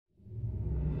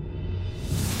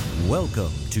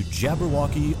Welcome to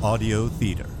Jabberwocky Audio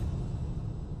Theater.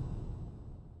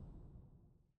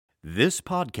 This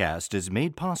podcast is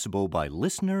made possible by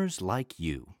listeners like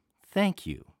you. Thank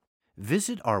you.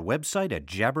 Visit our website at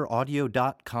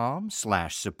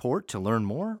jabberaudio.com/support to learn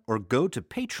more, or go to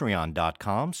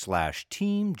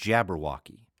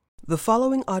patreon.com/teamjabberwocky. The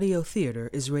following audio theater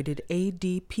is rated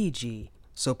ADPG,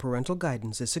 so parental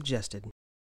guidance is suggested.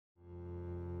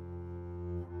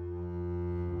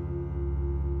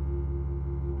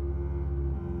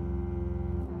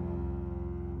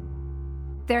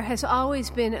 There has always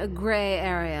been a gray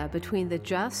area between the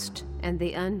just and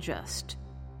the unjust,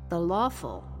 the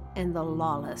lawful and the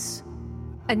lawless.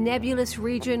 A nebulous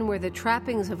region where the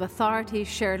trappings of authority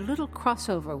share little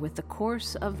crossover with the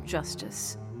course of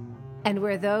justice, and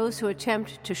where those who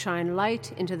attempt to shine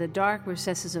light into the dark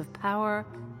recesses of power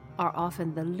are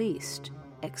often the least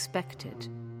expected.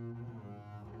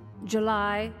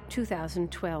 July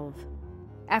 2012.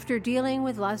 After dealing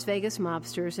with Las Vegas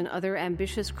mobsters and other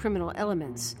ambitious criminal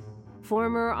elements,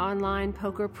 former online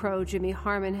poker pro Jimmy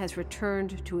Harmon has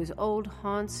returned to his old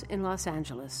haunts in Los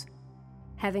Angeles.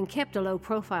 Having kept a low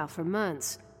profile for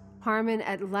months, Harmon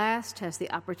at last has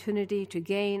the opportunity to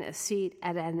gain a seat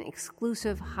at an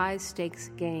exclusive high-stakes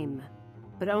game,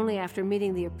 but only after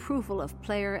meeting the approval of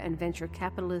player and venture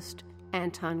capitalist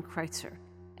Anton Kreitzer,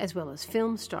 as well as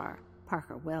film star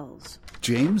Parker Wells.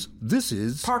 James, this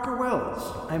is... Parker Wells.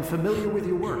 I'm familiar with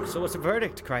your work. So what's the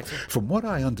verdict, Kreitzer? From what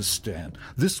I understand,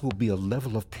 this will be a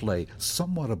level of play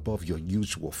somewhat above your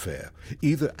usual fare,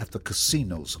 either at the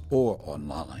casinos or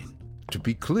online. To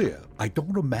be clear, I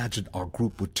don't imagine our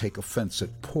group would take offense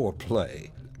at poor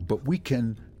play, but we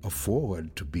can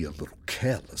afford to be a little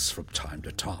careless from time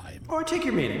to time. Oh, I take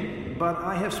your meaning, but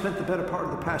I have spent the better part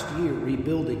of the past year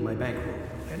rebuilding my bankroll.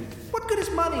 And what good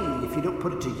is money if you don't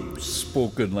put it to use?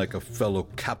 Spoken like a fellow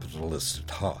capitalist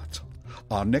at heart.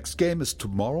 Our next game is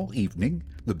tomorrow evening,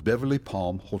 the Beverly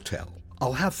Palm Hotel.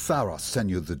 I'll have Farah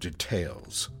send you the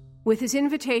details. With his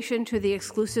invitation to the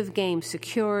exclusive game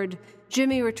secured,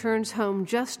 Jimmy returns home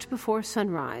just before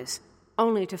sunrise,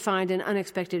 only to find an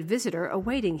unexpected visitor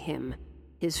awaiting him,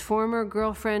 his former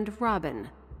girlfriend Robin,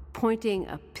 pointing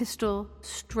a pistol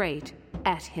straight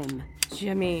at him.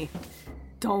 Jimmy,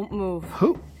 don't move.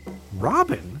 Who?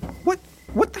 Robin? What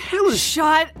the hell is...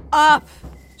 Shut up!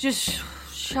 Just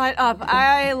shut up.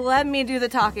 Let me do the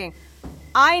talking.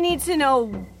 I need to know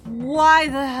why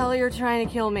the hell you're trying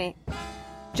to kill me.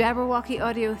 Jabberwocky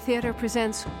Audio Theater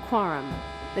presents Quorum,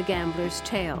 The Gambler's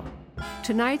Tale.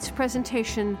 Tonight's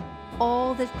presentation,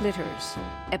 All That Glitters,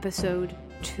 Episode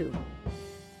 2.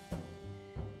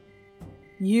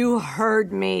 You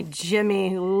heard me,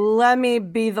 Jimmy. Let me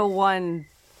be the one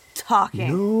talking.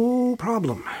 No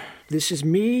problem. This is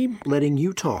me letting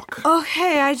you talk.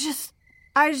 Okay, I just...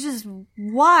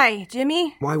 Why,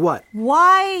 Jimmy? Why what?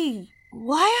 Why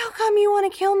how come you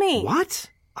want to kill me? What?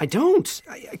 I don't.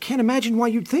 I can't imagine why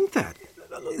you'd think that.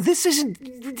 This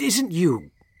isn't you.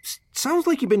 Sounds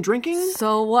like you've been drinking?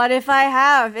 So what if I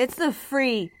have? It's the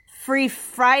free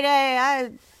Friday.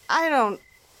 I don't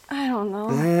know.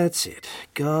 That's it.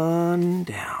 Gun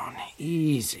down.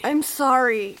 Easy. I'm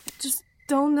sorry. Just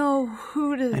don't know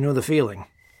who to... I know the feeling.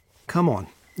 Come on.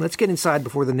 Let's get inside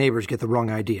before the neighbors get the wrong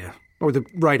idea. Or the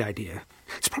right idea.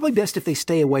 It's probably best if they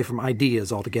stay away from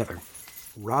ideas altogether.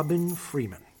 Robin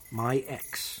Freeman, my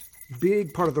ex.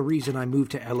 Big part of the reason I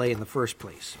moved to L.A. in the first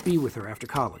place. Be with her after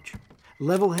college.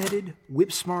 Level-headed,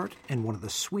 whip-smart, and one of the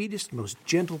sweetest, most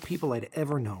gentle people I'd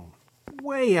ever known.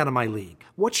 Way out of my league.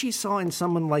 What she saw in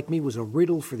someone like me was a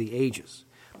riddle for the ages.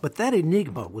 But that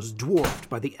enigma was dwarfed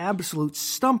by the absolute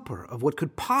stumper of what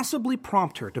could possibly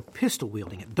prompt her to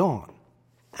pistol-wielding at dawn.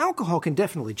 Alcohol can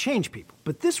definitely change people,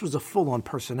 but this was a full-on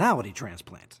personality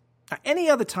transplant. Any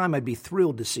other time I'd be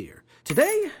thrilled to see her.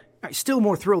 Today, I'm still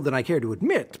more thrilled than I care to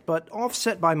admit, but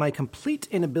offset by my complete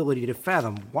inability to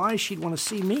fathom why she'd want to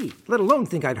see me, let alone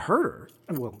think I'd hurt her.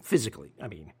 Well, physically, I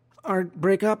mean. Our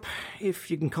breakup,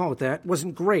 if you can call it that,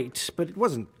 wasn't great, but it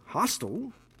wasn't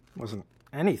hostile. It wasn't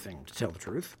anything, to tell the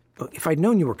truth. If I'd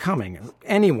known you were coming,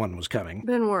 anyone was coming...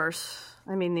 Been worse.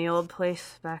 I mean, the old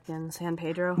place back in San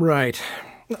Pedro. Right.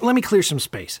 Let me clear some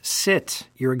space. Sit.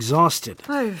 You're exhausted.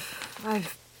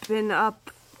 I've been up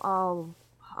all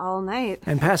night.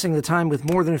 And passing the time with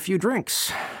more than a few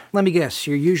drinks. Let me guess,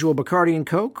 your usual Bacardi and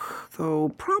Coke, though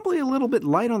probably a little bit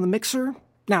light on the mixer?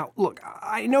 Now, look,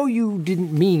 I know you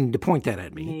didn't mean to point that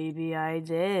at me. Maybe I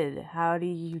did. How do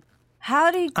you...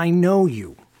 I know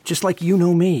you, just like you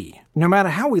know me. No matter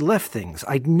how we left things,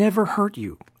 I'd never hurt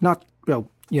you. Not, well,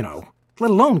 you know, let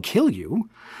alone kill you.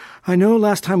 I know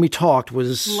last time we talked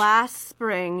was... Last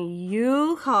spring,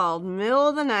 you called middle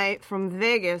of the night from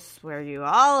Vegas, where you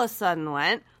all of a sudden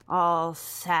went, all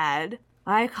sad.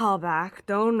 I call back,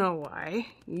 don't know why.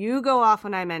 You go off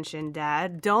when I mention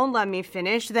Dad, don't let me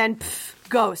finish, then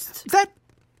ghost.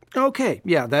 Okay,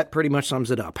 yeah, that pretty much sums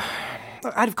it up.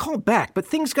 I'd have called back, but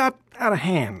things got out of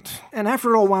hand. And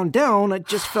after it all wound down, I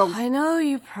just felt... I know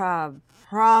you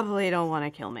probably don't want to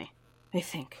kill me. I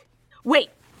think. Wait,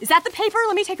 is that the paper?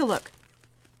 Let me take a look.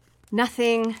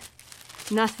 Nothing.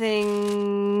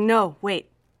 No, wait.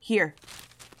 Here.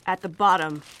 At the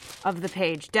bottom of the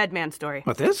page. Dead man story.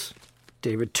 What, this?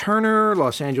 David Turner,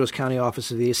 Los Angeles County Office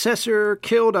of the Assessor,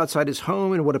 killed outside his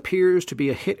home in what appears to be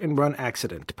a hit-and-run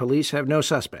accident. Police have no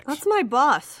suspects. That's my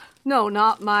boss. No,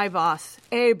 not my boss.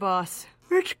 A boss.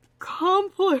 It's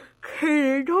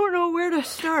complicated. Don't know where to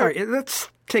start. All right, let's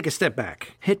take a step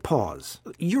back. Hit pause.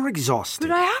 You're exhausted.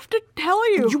 But I have to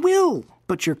tell you. You will,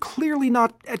 but you're clearly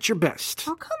not at your best.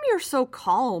 How come you're so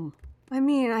calm? I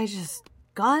mean,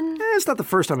 gun? It's not the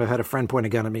first time I've had a friend point a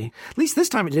gun at me. At least this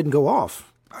time it didn't go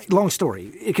off. Long story.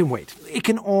 It can wait. It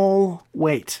can all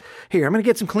wait. Here, I'm going to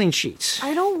get some clean sheets.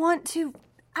 I don't want to.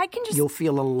 I can just... You'll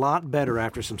feel a lot better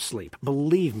after some sleep.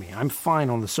 Believe me, I'm fine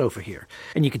on the sofa here.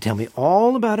 And you can tell me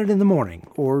all about it in the morning,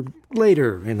 or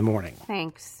later in the morning.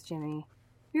 Thanks, Jimmy.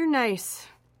 You're nice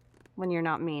when you're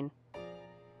not mean.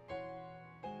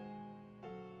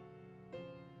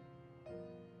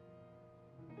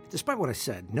 Despite what I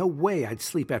said, no way I'd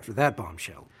sleep after that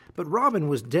bombshell. But Robin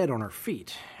was dead on her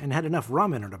feet, and had enough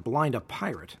rum in her to blind a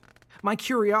pirate. My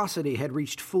curiosity had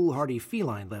reached foolhardy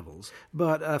feline levels,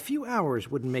 but a few hours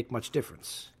wouldn't make much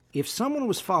difference. If someone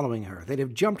was following her, they'd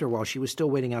have jumped her while she was still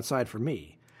waiting outside for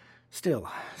me. Still,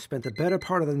 spent the better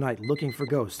part of the night looking for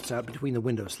ghosts out between the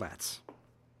window slats.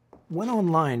 Went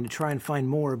online to try and find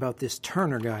more about this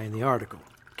Turner guy in the article.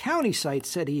 County site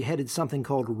said he headed something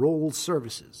called Roll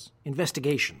Services,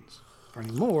 investigations. For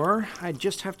any more, I'd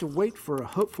just have to wait for a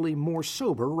hopefully more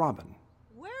sober Robin.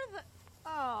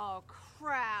 Oh,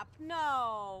 crap.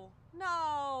 No.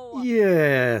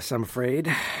 Yes, I'm afraid.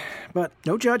 But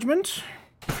no judgment.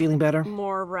 Feeling better?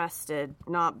 More rested.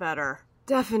 Not better.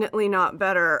 Definitely not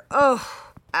better. Oh,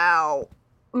 ow.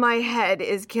 My head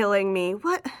is killing me.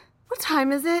 What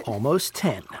time is it? Almost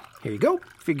 10. Here you go.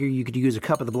 Figure you could use a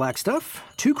cup of the black stuff,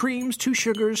 2 creams, 2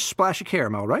 sugars, splash of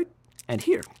caramel, right? And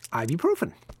here,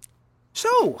 ibuprofen.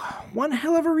 So, one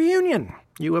hell of a reunion.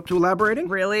 You up to elaborating?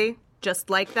 Really? Just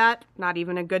like that? Not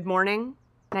even a good morning?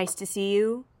 Nice to see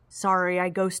you. Sorry I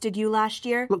ghosted you last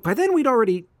year. Look, by then we'd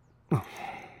already... Oh,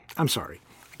 I'm sorry.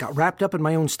 I got wrapped up in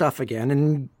my own stuff again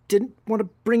and didn't want to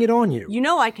bring it on you. You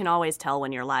know I can always tell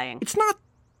when you're lying. It's not...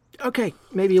 Okay,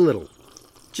 maybe a little.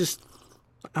 Just...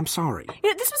 I'm sorry.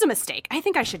 This was a mistake. I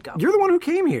think I should go. You're the one who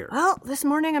came here. Well, this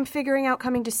morning I'm figuring out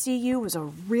coming to see you was a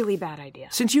really bad idea.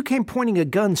 Since you came pointing a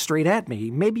gun straight at me,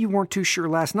 maybe you weren't too sure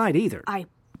last night either.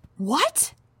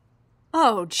 What?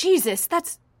 Oh, Jesus,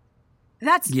 that's...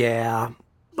 Yeah,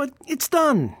 but it's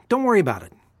done. Don't worry about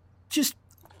it. Just,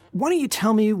 why don't you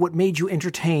tell me what made you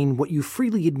entertain what you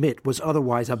freely admit was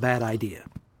otherwise a bad idea?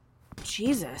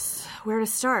 Jesus, where to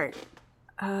start?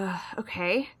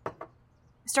 Okay.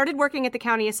 Started working at the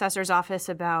county assessor's office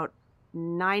about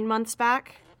 9 months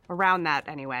back. Around that,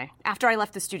 anyway. After I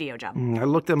left the studio job. I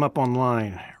looked them up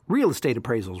online. Real estate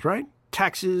appraisals, right?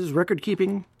 Taxes, record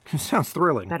keeping. Sounds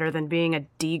thrilling. Better than being a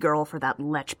D-girl for that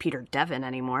lech Peter Devon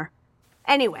anymore.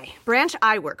 Anyway, branch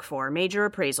I work for, major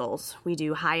appraisals. We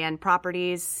do high-end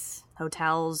properties,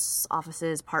 hotels,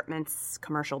 offices, apartments,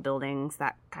 commercial buildings,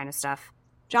 that kind of stuff.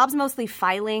 Job's mostly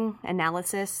filing,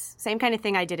 analysis, same kind of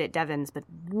thing I did at Devon's, but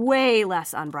way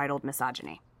less unbridled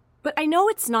misogyny. But I know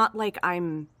it's not like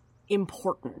I'm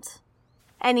important.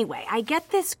 Anyway, I get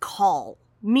this call,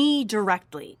 me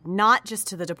directly, not just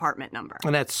to the department number.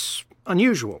 And that's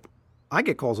unusual. I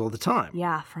get calls all the time.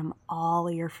 Yeah, from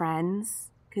all your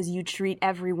friends, because you treat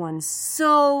everyone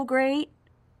so great.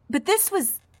 But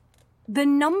the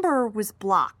number was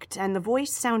blocked, and the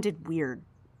voice sounded weird.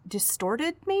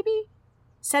 Distorted, maybe?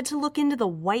 Said to look into the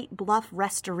White Bluff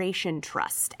Restoration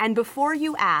Trust. And before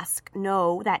you ask,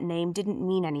 no, that name didn't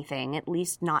mean anything, at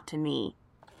least not to me.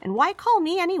 And why call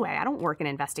me anyway? I don't work in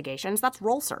investigations. That's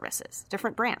Roll Services,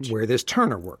 different branch. Where this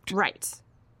Turner worked. Right.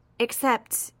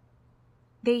 Except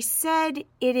they said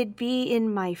it'd be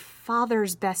in my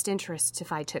father's best interest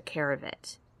if I took care of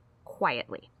it.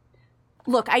 Quietly.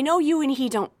 Look, I know you and he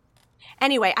don't...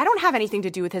 Anyway, I don't have anything to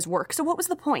do with his work, so what was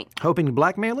the point? Hoping to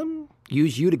blackmail him?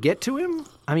 Use you to get to him?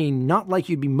 I mean, not like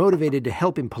you'd be motivated to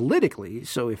help him politically,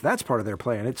 so if that's part of their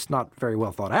plan, it's not very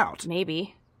well thought out.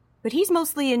 Maybe. But he's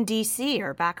mostly in D.C.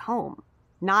 or back home.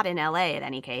 Not in L.A. in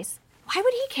any case. Why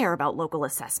would he care about local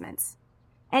assessments?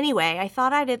 Anyway, I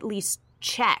thought I'd at least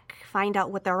check, find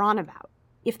out what they're on about.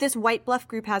 If this White Bluff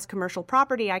group has commercial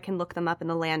property, I can look them up in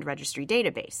the land registry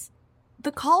database.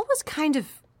 The call was kind of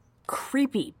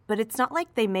creepy, but it's not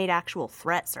like they made actual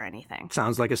threats or anything.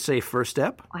 Sounds like a safe first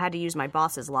step. I had to use my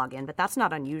boss's login, but that's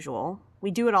not unusual.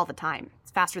 We do it all the time.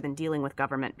 It's faster than dealing with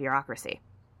government bureaucracy.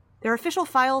 Their official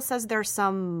file says there's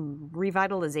some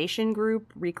revitalization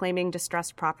group reclaiming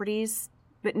distressed properties,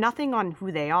 but nothing on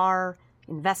who they are,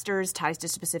 investors, ties to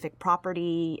specific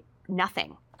property,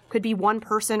 nothing. Could be one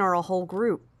person or a whole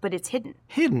group, but it's hidden.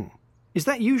 Hidden? Is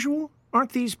that usual?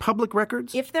 Aren't these public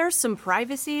records? If there's some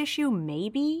privacy issue,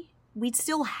 maybe. We'd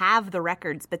still have the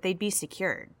records, but they'd be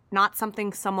secured. Not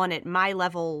something someone at my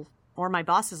level or my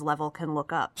boss's level can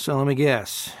look up. So let me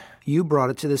guess. You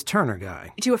brought it to this Turner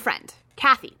guy. To a friend.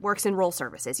 Kathy works in roll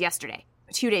services yesterday.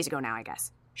 2 days ago now, I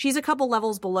guess. She's a couple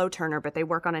levels below Turner, but they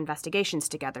work on investigations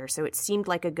together, so it seemed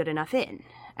like a good enough in.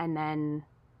 And then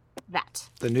that.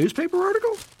 The newspaper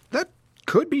article? That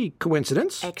could be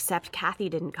coincidence. Except Kathy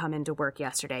didn't come into work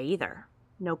yesterday either.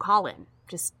 No call-in.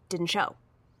 Just didn't show.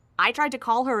 I tried to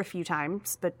call her a few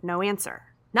times, but no answer.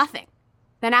 Nothing.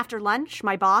 Then after lunch,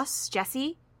 my boss,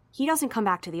 Jesse, he doesn't come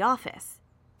back to the office.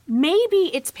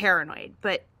 Maybe it's paranoid,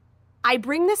 but I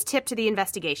bring this tip to the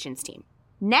investigations team.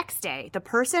 Next day, the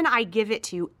person I give it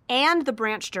to and the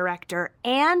branch director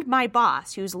and my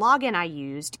boss, whose login I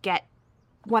used, get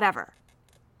whatever.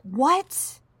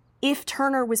 What if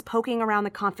Turner was poking around the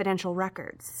confidential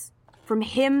records? From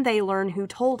him, they learn who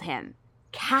told him.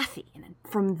 Kathy. And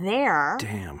from there...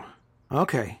 Damn.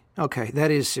 Okay, that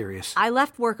is serious. I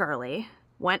left work early,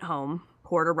 went home,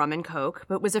 poured a rum and coke,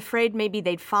 but was afraid maybe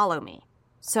they'd follow me.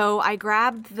 So I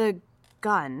grabbed the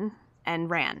gun and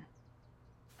ran.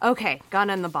 Okay,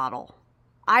 gun in the bottle.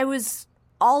 I was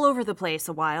all over the place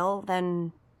a while,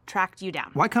 then tracked you down.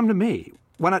 Why come to me?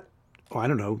 Why not, I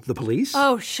don't know, the police?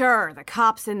 Oh, sure. The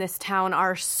cops in this town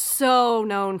are so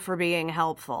known for being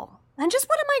helpful. And just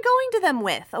what am I going to them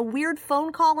with? A weird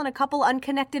phone call and a couple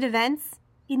unconnected events?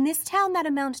 In this town, that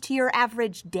amounts to your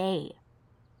average day.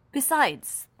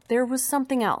 Besides, there was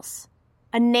something else.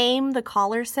 A name the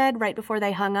caller said right before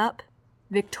they hung up.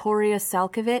 Victoria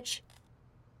Salkovich.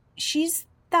 She's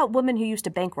that woman who used to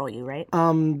bankroll you, right?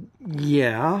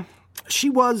 Yeah.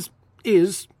 She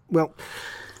is, well,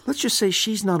 let's just say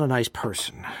she's not a nice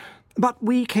person. But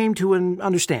we came to an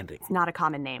understanding. It's not a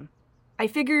common name. I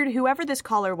figured whoever this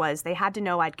caller was, they had to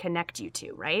know I'd connect you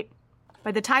to, right?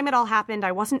 By the time it all happened,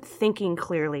 I wasn't thinking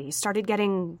clearly. Started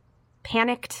getting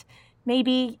panicked.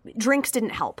 Maybe drinks didn't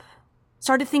help.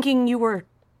 Started thinking you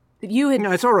had...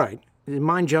 No, it's all right.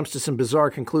 Mine jumps to some bizarre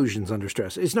conclusions under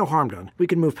stress. It's no harm done. We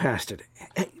can move past it.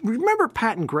 Hey, remember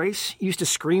Pat and Grace used to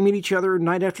scream at each other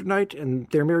night after night, and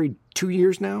they're married 2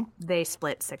 years now? They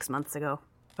split 6 months ago,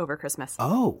 over Christmas.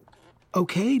 Oh,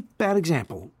 okay, bad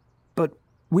example. But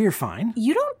we're fine.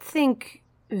 You don't think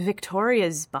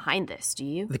Victoria's behind this, do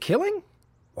you? The killing?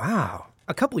 Wow.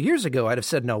 A couple years ago, I'd have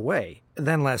said no way.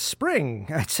 Then last spring,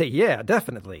 I'd say yeah,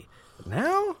 definitely. But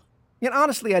now? Yeah,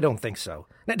 honestly, I don't think so.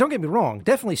 Now, don't get me wrong,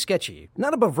 definitely sketchy.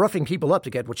 Not above roughing people up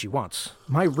to get what she wants.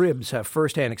 My ribs have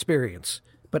first-hand experience.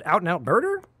 But out-and-out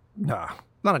murder? Nah,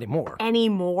 not anymore.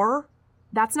 Anymore?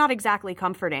 That's not exactly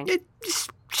comforting.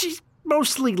 She's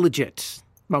mostly legit.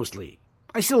 Mostly.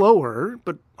 I still owe her,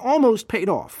 but almost paid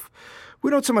off. We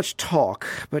don't so much talk,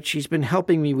 but she's been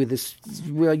helping me with this...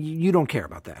 Well, you don't care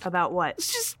about that. About what?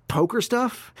 It's just poker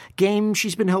stuff. Game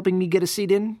she's been helping me get a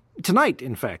seat in. Tonight,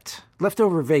 in fact.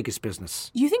 Leftover Vegas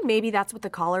business. You think maybe that's what the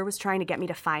caller was trying to get me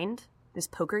to find? This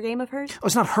poker game of hers? Oh,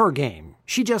 it's not her game.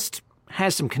 She just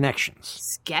has some connections.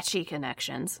 Sketchy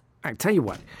connections. All right, tell you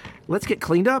what. Let's get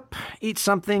cleaned up, eat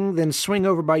something, then swing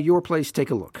over by your place, take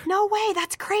a look. No way,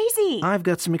 that's crazy. I've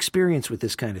got some experience with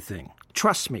this kind of thing.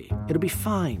 Trust me, it'll be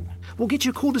fine. We'll get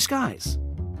you a cool disguise.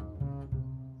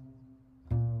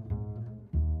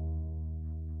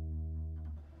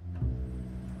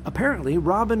 Apparently,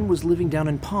 Robin was living down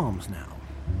in Palms now.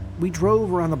 We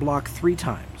drove around the block 3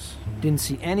 times. Didn't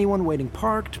see anyone waiting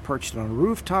parked, perched on a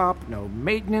rooftop, no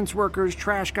maintenance workers,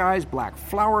 trash guys, black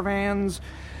flower vans.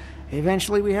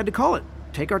 Eventually, we had to call it.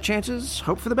 Take our chances,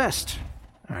 hope for the best.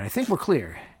 All right, I think we're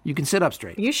clear. You can sit up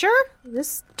straight. You sure?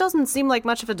 This doesn't seem like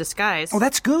much of a disguise. Oh,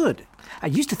 that's good. I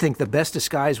used to think the best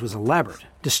disguise was elaborate,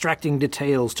 distracting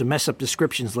details to mess up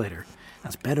descriptions later.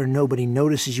 That's better nobody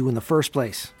notices you in the first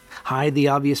place. Hide the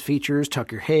obvious features,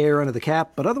 tuck your hair under the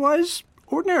cap, but otherwise,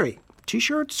 ordinary.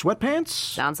 T-shirt, sweatpants.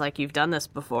 Sounds like you've done this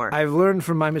before. I've learned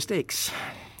from my mistakes.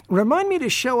 Remind me to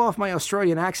show off my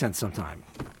Australian accent sometime.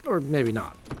 Or maybe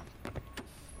not.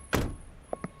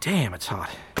 Damn, it's hot.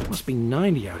 It must be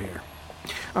 90 out here.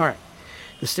 All right,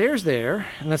 The stairs there,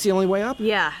 and that's the only way up?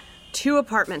 Yeah, 2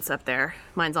 apartments up there.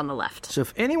 Mine's on the left. So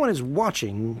if anyone is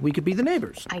watching, we could be the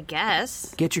neighbors. I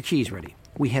guess. Get your keys ready.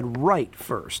 We head right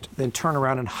first, then turn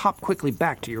around and hop quickly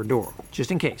back to your door,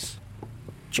 just in case.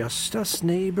 Just us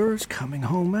neighbors coming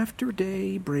home after a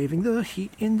day, braving the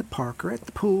heat in the park or at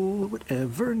the pool,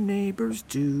 whatever neighbors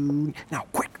do. Now,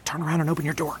 quick, turn around and open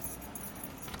your door.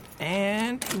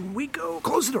 And in we go.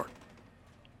 Close the door.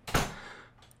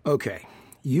 Okay,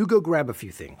 you go grab a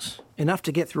few things. Enough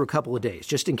to get through a couple of days,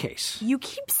 just in case. You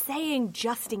keep saying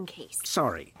just in case.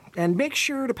 Sorry. And make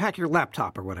sure to pack your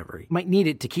laptop or whatever. You might need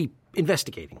it to keep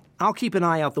investigating. I'll keep an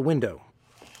eye out the window.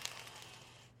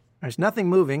 There's nothing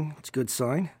moving. It's a good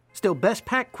sign. Still, best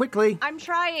pack quickly. I'm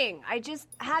trying. I just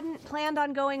hadn't planned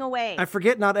on going away. I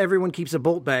forget not everyone keeps a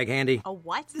bolt bag handy. A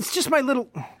what? It's just my little...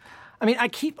 I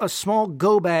keep a small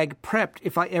go bag prepped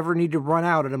if I ever need to run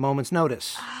out at a moment's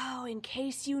notice. Oh, in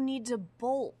case you need to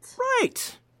bolt.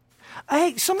 Right.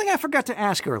 Hey, something I forgot to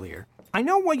ask earlier. I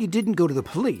know why you didn't go to the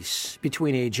police,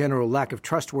 between a general lack of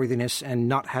trustworthiness and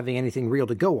not having anything real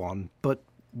to go on, but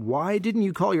why didn't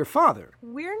you call your father?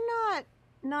 We're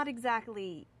not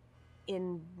exactly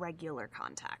in regular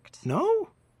contact. No?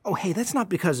 Oh, hey, that's not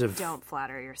because of... Don't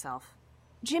flatter yourself.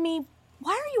 Jimmy,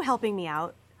 why are you helping me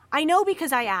out? I know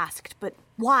because I asked, but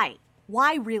why?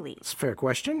 Why really? It's a fair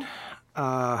question.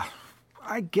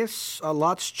 I guess a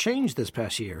lot's changed this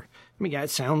past year. Yeah,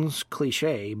 it sounds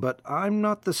cliche, but I'm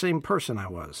not the same person I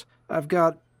was. I've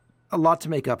got a lot to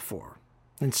make up for.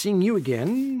 And seeing you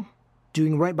again,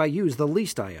 doing right by you is the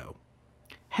least I owe.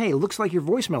 Hey, looks like your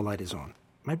voicemail light is on.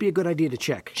 Might be a good idea to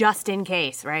check. Just in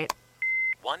case, right?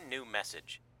 One new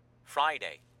message.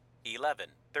 Friday,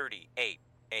 11:38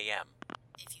 a.m.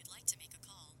 If you'd like to make a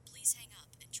call, please hang up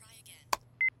and try again.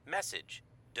 Message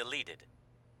deleted.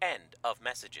 End of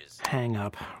messages. Hang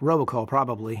up. Robocall,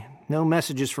 probably. No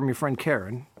messages from your friend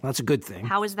Karen. That's a good thing.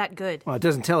 How is that good? Well, it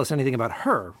doesn't tell us anything about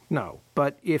her, no.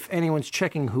 But if anyone's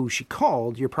checking who she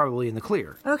called, you're probably in the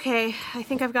clear. Okay, I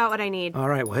think I've got what I need. All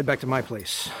right, we'll head back to my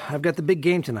place. I've got the big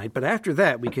game tonight, but after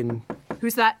that we can...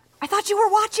 Who's that? I thought you were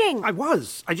watching! I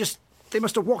was. They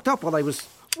must have walked up while I was...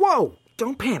 Whoa!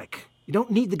 Don't panic. You don't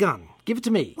need the gun. Give it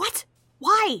to me. What?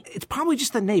 Why? It's probably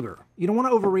just the neighbor. You don't want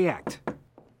to overreact.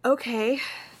 Okay,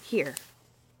 here.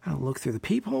 I'll look through the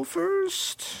peephole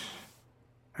first.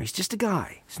 He's just a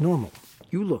guy. It's normal.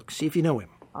 You look. See if you know him.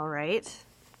 All right.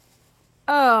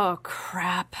 Oh,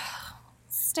 crap.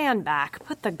 Stand back.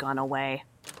 Put the gun away.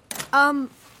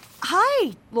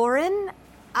 Hi, Lauren.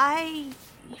 I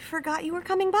forgot you were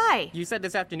coming by. You said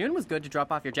this afternoon was good to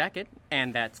drop off your jacket,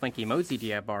 and that swanky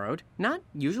mosey I borrowed. Not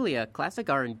usually a classic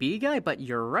R&B guy, but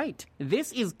you're right.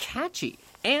 This is catchy.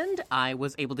 And I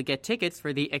was able to get tickets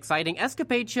for the exciting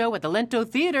escapade show at the Lento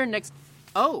Theater next...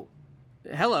 Oh,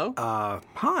 hello.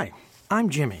 Hi. I'm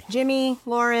Jimmy. Jimmy,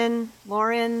 Lauren,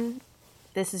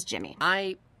 this is Jimmy.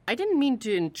 I didn't mean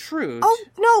to intrude. Oh,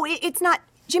 no, it's not.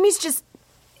 Jimmy's just...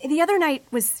 The other night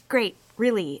was great,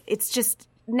 really. It's just...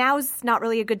 Now's not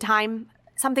really a good time.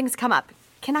 Something's come up.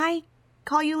 Can I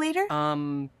call you later?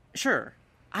 Sure.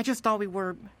 I just thought we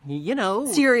were,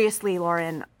 Seriously,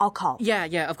 Lauren, I'll call.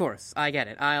 Yeah, of course. I get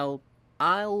it. I'll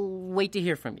wait to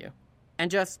hear from you. And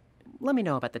just let me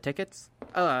know about the tickets.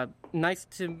 Nice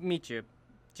to meet you,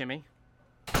 Jimmy.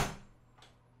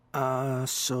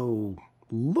 So,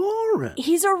 Lauren.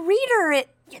 He's a reader.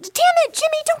 Damn it,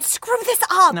 Jimmy, don't screw this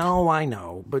up. No, I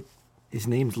know, but his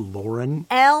name's Lauren.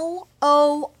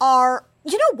 L-O-R.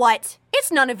 You know what? It's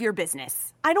none of your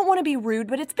business. I don't want to be rude,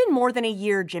 but it's been more than a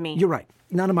year, Jimmy. You're right.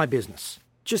 None of my business.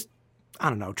 Just, I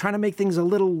don't know, trying to make things a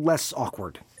little less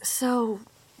awkward. So,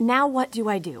 now what do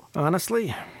I do?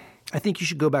 Honestly, I think you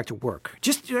should go back to work.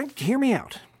 Just hear me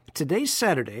out. Today's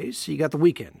Saturday, so you got the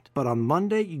weekend. But on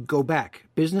Monday, you go back.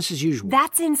 Business as usual.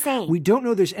 That's insane. We don't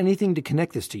know there's anything to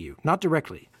connect this to you. Not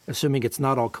directly. Assuming it's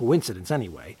not all coincidence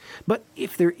anyway. But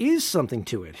if there is something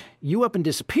to it, you up and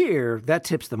disappear, that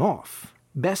tips them off.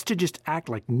 Best to just act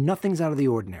like nothing's out of the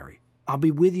ordinary. I'll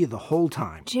be with you the whole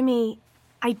time. Jimmy,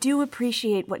 I do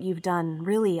appreciate what you've done.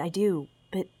 Really, I do.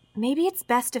 But maybe it's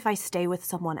best if I stay with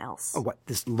someone else. Oh, what,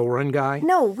 this Lauren guy?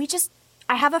 No,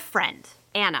 I have a friend.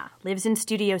 Anna lives in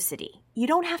Studio City. You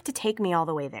don't have to take me all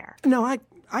the way there. No,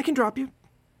 I can drop you.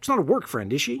 She's not a work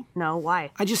friend, is she? No, why?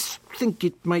 I just think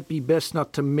it might be best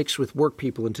not to mix with work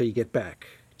people until you get back.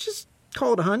 Just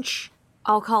call it a hunch.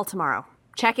 I'll call tomorrow.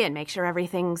 Check in, make sure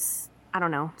everything's,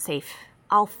 safe.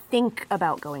 I'll think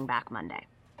about going back Monday.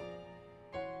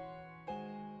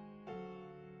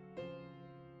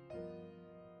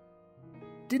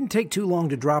 Didn't take too long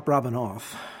to drop Robin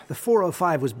off. The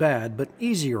 4:05 was bad, but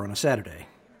easier on a Saturday.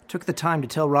 Took the time to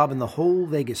tell Robin the whole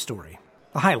Vegas story.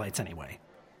 The highlights, anyway.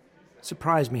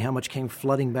 Surprised me how much came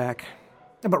flooding back.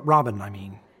 About Robin, I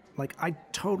mean. Like,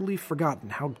 I'd totally forgotten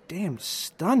how damn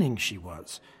stunning she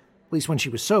was. At least when she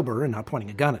was sober and not pointing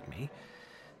a gun at me.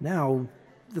 Now,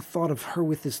 the thought of her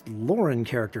with this Lauren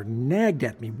character nagged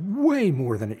at me way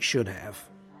more than it should have.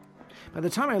 By the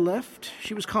time I left,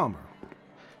 she was calmer.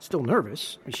 Still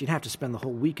nervous. She'd have to spend the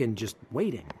whole weekend just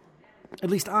waiting. At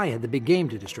least I had the big game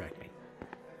to distract me.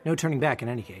 No turning back in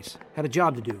any case. Had a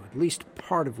job to do, at least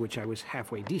part of which I was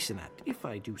halfway decent at, if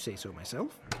I do say so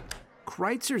myself.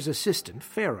 Kreitzer's assistant,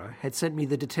 Farah, had sent me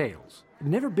the details. I'd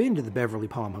never been to the Beverly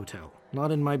Palm Hotel.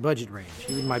 Not in my budget range,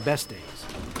 even my best days.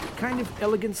 The kind of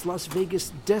elegance Las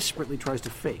Vegas desperately tries to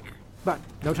fake. But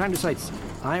no time to sightsee.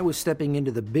 I was stepping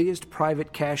into the biggest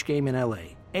private cash game in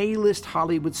L.A. A-list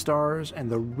Hollywood stars and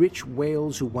the rich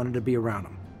whales who wanted to be around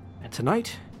them. And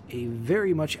tonight, a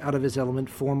very much out of his element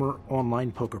former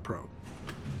online poker pro.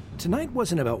 Tonight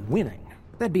wasn't about winning.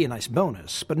 That'd be a nice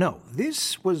bonus, but no,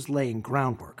 this was laying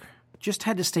groundwork. Just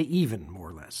had to stay even, more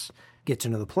or less. Get to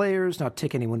know the players, not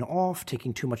tick anyone off,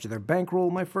 taking too much of their bankroll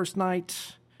my first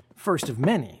night. First of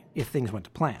many, if things went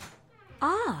to plan.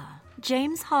 Ah,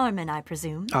 James Harmon, I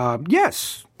presume?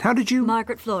 Yes. How did you...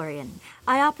 Margaret Florian.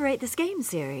 I operate this game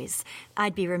series.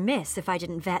 I'd be remiss if I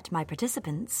didn't vet my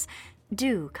participants.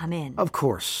 Do come in. Of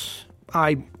course.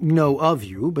 I know of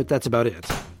you, but that's about it.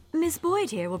 Miss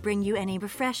Boyd here will bring you any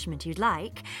refreshment you'd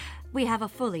like. We have a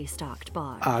fully stocked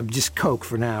bar. Just Coke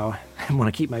for now. I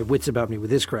want to keep my wits about me with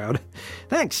this crowd.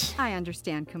 Thanks. I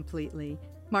understand completely.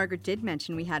 Margaret did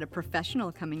mention we had a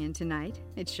professional coming in tonight.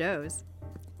 It shows.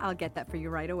 I'll get that for you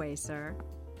right away, sir.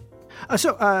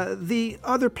 So, the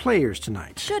other players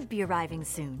tonight? Should be arriving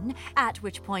soon, at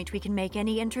which point we can make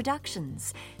any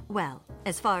introductions. Well,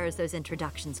 as far as those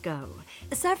introductions go,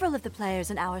 several of the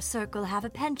players in our circle have a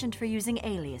penchant for using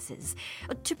aliases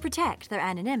to protect their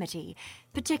anonymity,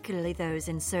 particularly those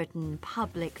in certain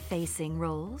public-facing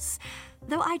roles.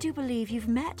 Though I do believe you've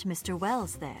met Mr.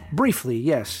 Wells there. Briefly,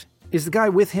 yes. Is the guy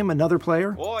with him another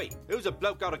player? Oi, who's a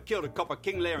bloke got to kill a copper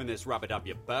King Lear in this rabbit up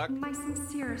your back? My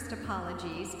sincerest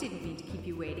apologies. Didn't mean to keep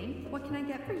you waiting. What can I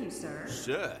get for you, sir?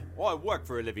 Sir, I work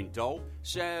for a living doll,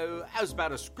 so how's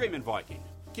about a Screaming Viking?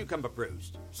 Cucumber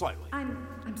bruised, slightly.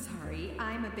 I'm sorry.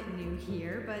 I'm a bit new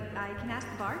here, but I can ask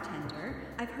the bartender.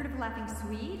 I've heard of Laughing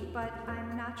Swede, but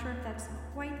I'm not sure if that's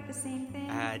quite the same thing.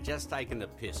 Just taking the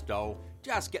piss, doll.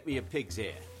 Just get me a pig's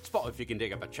ear. Spot if you can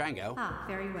dig up a chango. Ah,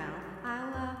 very well.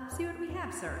 I'll see what we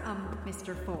have, sir.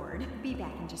 Mr. Ford. Be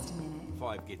back in just a minute.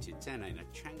 5 gets you 10, ain't a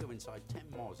chango inside 10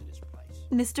 miles of this place.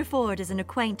 Mr. Ford is an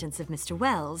acquaintance of Mr.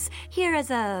 Wells, here as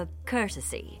a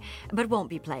courtesy, but won't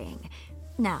be playing.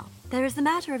 Now, there is the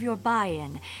matter of your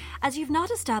buy-in. As you've not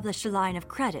established a line of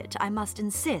credit, I must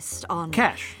insist on...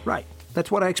 Cash, right. That's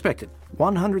what I expected.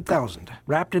 100,000,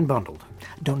 wrapped and bundled.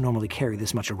 Don't normally carry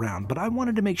this much around, but I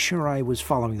wanted to make sure I was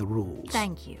following the rules.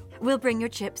 Thank you. We'll bring your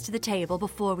chips to the table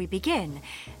before we begin.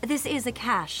 This is a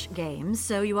cash game,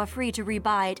 so you are free to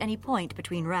rebuy at any point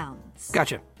between rounds.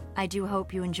 Gotcha. I do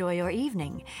hope you enjoy your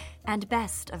evening, and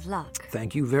best of luck.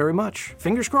 Thank you very much.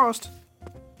 Fingers crossed.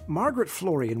 Margaret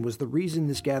Florian was the reason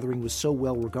this gathering was so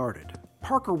well regarded.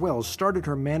 Parker Wells started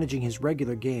her managing his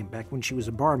regular game back when she was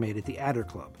a barmaid at the Adder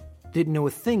Club. Didn't know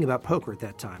a thing about poker at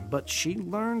that time, but she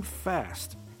learned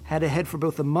fast. Had a head for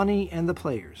both the money and the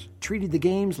players. Treated the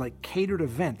games like catered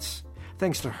events.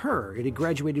 Thanks to her, it had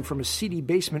graduated from a seedy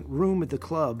basement room at the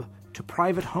club to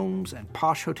private homes and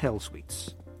posh hotel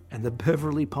suites. And the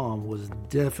Beverly Palm was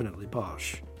definitely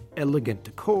posh. Elegant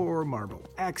decor, marble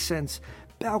accents,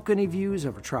 balcony views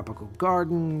over tropical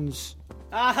gardens.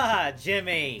 Ah,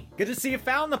 Jimmy. Good to see you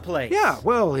found the place. Yeah,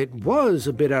 well, it was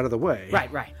a bit out of the way.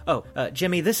 Right. Oh,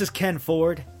 Jimmy, this is Ken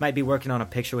Ford. Might be working on a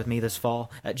picture with me this fall.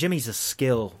 Jimmy's a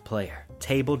skill player.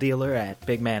 Table dealer at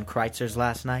Big Man Kreitzer's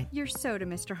last night. Your soda,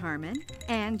 Mr. Harmon.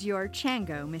 And your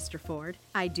chango, Mr. Ford.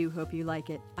 I do hope you like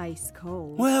it ice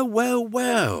cold.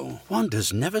 Well.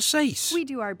 Wonders never cease. We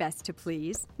do our best to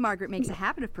please. Margaret makes a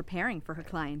habit of preparing for her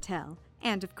clientele.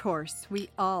 And of course,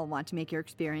 we all want to make your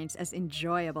experience as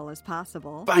enjoyable as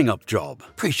possible. Bang up job.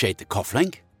 Appreciate the cuff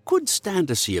link. Could stand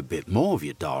to see a bit more of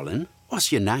you, darling.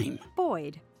 What's your name?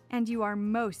 Boyd. And you are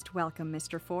most welcome,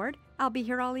 Mr. Ford. I'll be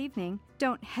here all evening.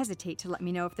 Don't hesitate to let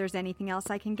me know if there's anything else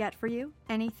I can get for you.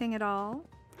 Anything at all?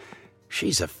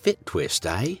 She's a fit twist,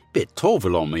 eh? Bit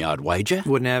Torval on me, I'd wager.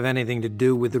 Wouldn't have anything to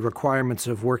do with the requirements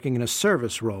of working in a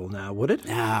service role now, would it?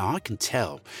 No, I can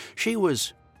tell. She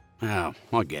was... Oh,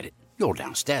 I get it. You're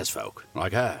downstairs folk,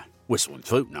 like her. Whistling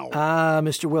flute and all.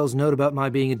 Mr. Wells' note about my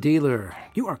being a dealer.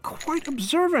 You are quite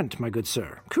observant, my good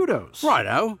sir. Kudos.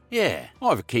 Righto, yeah. I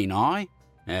have a keen eye.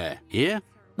 Here?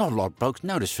 Not a lot of blokes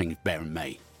notice things better than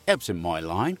me. Helps in my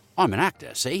line. I'm an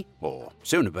actor, see? Or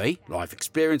soon to be. Life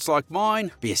experience like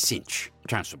mine, be a cinch.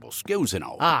 Transferable skills and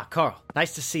all. Ah, Carl.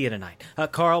 Nice to see you tonight.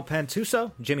 Carl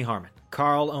Pantuso, Jimmy Harmon.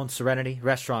 Carl owns Serenity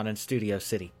Restaurant in Studio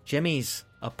City. Jimmy's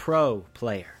a pro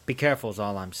player. Be careful is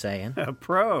all I'm saying. A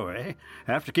pro, eh?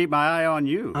 Have to keep my eye on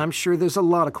you. I'm sure there's a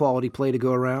lot of quality play to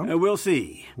go around. We'll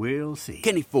see. We'll see.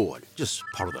 Kenny Ford, just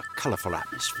part of the colourful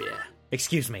atmosphere.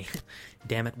 Excuse me.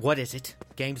 Damn it, what is it?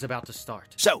 Game's about to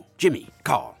start. So, Jimmy,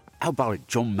 Carl, how about a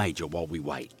John Major while we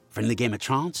wait? Friendly game of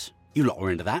chance? You lot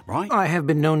are into that, right? I have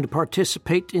been known to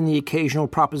participate in the occasional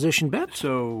proposition bet.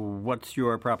 So, what's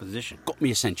your proposition? Got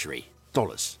me a century.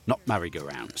 Dollars, not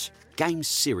merry-go-rounds. Game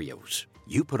cereals.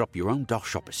 You put up your own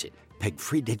dosh opposite. Peg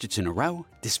 3 digits in a row,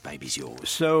 this baby's yours.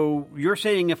 So, you're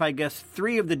saying if I guess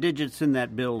 3 of the digits in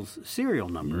that bill's serial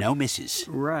number? No misses.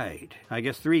 Right. I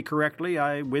guess 3 correctly,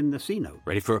 I win the C note.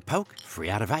 Ready for a poke? 3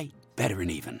 out of 8. Better than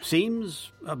even.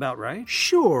 Seems about right.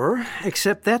 Sure,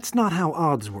 except that's not how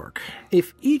odds work.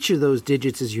 If each of those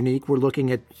digits is unique, we're looking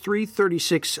at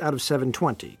 336 out of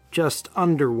 720, just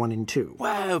under 1 in 2.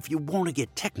 Well, if you want to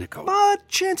get technical. But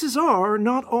chances are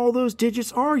not all those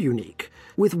digits are unique.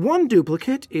 With one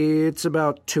duplicate, it's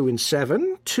about 2 in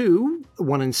 7, 2,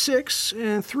 1 in 6,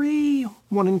 and 3,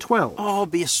 1 in 12. Oh,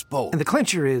 be a sport. And the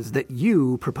clincher is that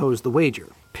you proposed the wager,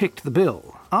 picked the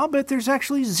bill. I'll bet there's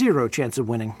actually 0 chance of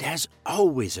winning. There's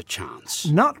always a chance.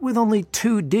 Not with only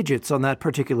 2 digits on that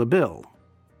particular bill.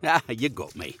 Ah, you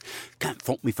got me. Can't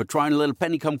fault me for trying a little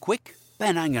penny come quick.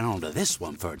 Been hanging on to this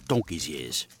one for a donkey's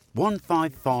years.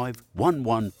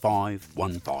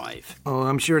 155-115-15. Oh,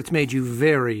 I'm sure it's made you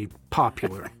very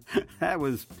popular. That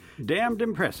was damned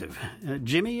impressive.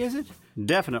 Jimmy, is it?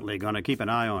 Definitely going to keep an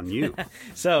eye on you.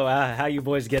 So, how you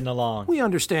boys getting along? We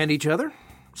understand each other.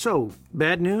 So,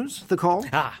 bad news? The call?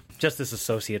 Just this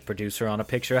associate producer on a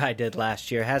picture I did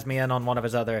last year has me in on one of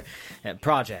his other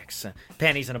projects.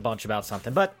 Panties in a bunch about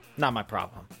something, but not my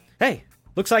problem. Hey,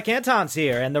 looks like Anton's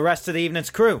here and the rest of the evening's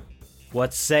crew.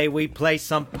 What say we play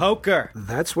some poker?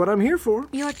 That's what I'm here for.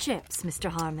 Your chips, Mr.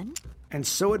 Harmon. And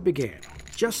so it began.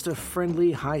 Just a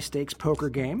friendly, high-stakes poker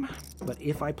game. But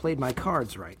if I played my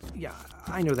cards right, yeah,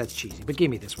 I know that's cheesy, but give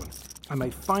me this one. I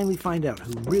might finally find out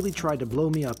who really tried to blow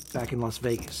me up back in Las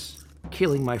Vegas,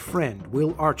 killing my friend,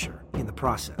 Will Archer, in the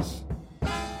process.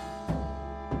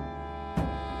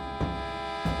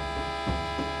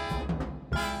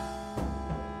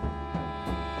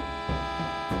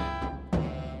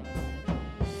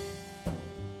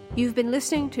 You've been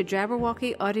listening to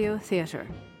Jabberwocky Audio Theater.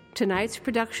 Tonight's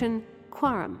production,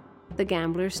 Quorum, The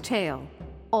Gambler's Tale,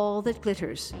 All That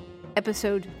Glitters,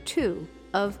 Episode 2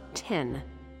 of 10.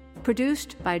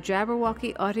 Produced by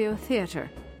Jabberwocky Audio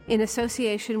Theater in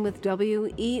association with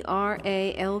WERALP,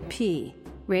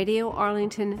 Radio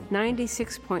Arlington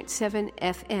 96.7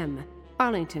 FM,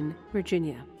 Arlington,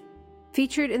 Virginia.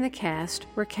 Featured in the cast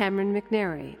were Cameron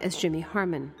McNary as Jimmy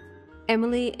Harmon,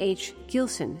 Emily H.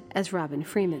 Gilson as Robin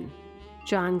Freeman,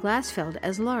 John Glassfeld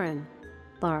as Lauren,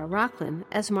 Laura Rocklin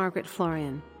as Margaret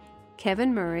Florian,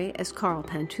 Kevin Murray as Carl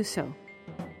Pantuso,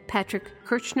 Patrick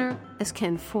Kirchner as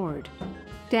Ken Ford,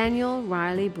 Daniel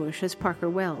Riley Bush as Parker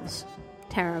Wells,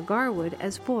 Tara Garwood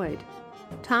as Boyd,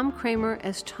 Tom Kramer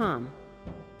as Tom,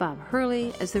 Bob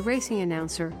Hurley as the racing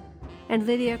announcer, and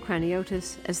Lydia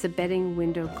Kraniotis as the betting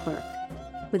window clerk,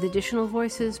 with additional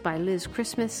voices by Liz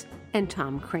Christmas and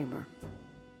Tom Kramer.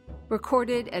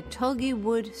 Recorded at Tulgey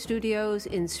Wood Studios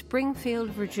in Springfield,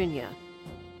 Virginia,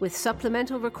 with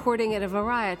supplemental recording at a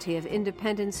variety of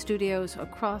independent studios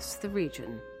across the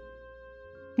region.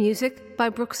 Music by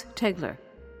Brooks Tegler.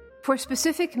 For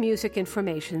specific music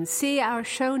information, see our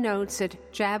show notes at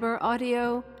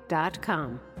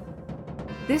jabberaudio.com.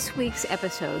 This week's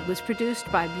episode was produced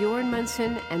by Bjorn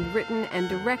Munson and written and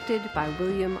directed by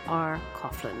William R.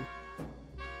 Coughlin.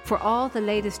 For all the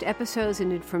latest episodes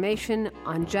and information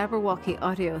on Jabberwocky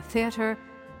Audio Theater,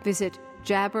 visit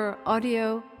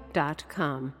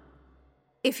jabberaudio.com.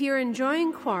 If you're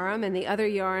enjoying Quorum and the other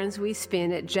yarns we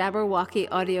spin at Jabberwocky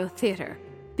Audio Theater,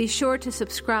 be sure to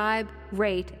subscribe,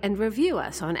 rate, and review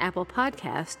us on Apple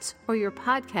Podcasts or your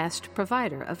podcast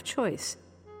provider of choice.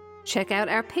 Check out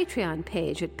our Patreon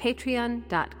page at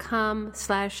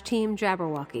patreon.com/Team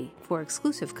Jabberwocky for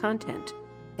exclusive content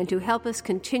and to help us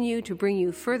continue to bring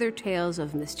you further tales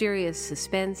of mysterious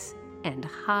suspense and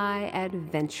high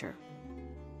adventure.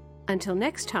 Until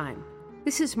next time,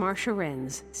 this is Marcia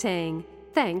Renz saying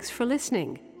thanks for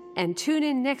listening, and tune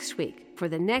in next week for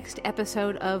the next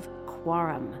episode of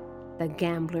Quorum, The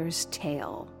Gambler's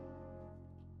Tale.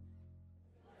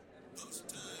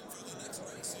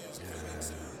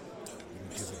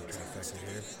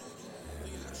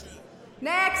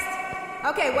 Next!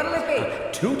 Okay, what'll it be?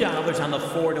 $2 on the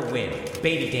 4 to win.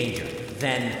 Baby danger.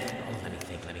 Then, let me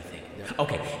think.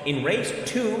 Okay, in race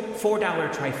 2,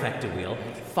 $4 trifecta wheel.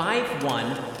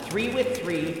 5-1, 3 with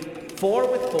 3,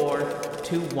 4 with 4,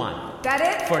 2-1. That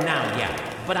it? For now, yeah.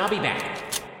 But I'll be back.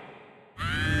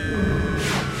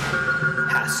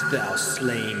 Hast thou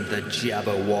slain the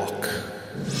Jabberwock?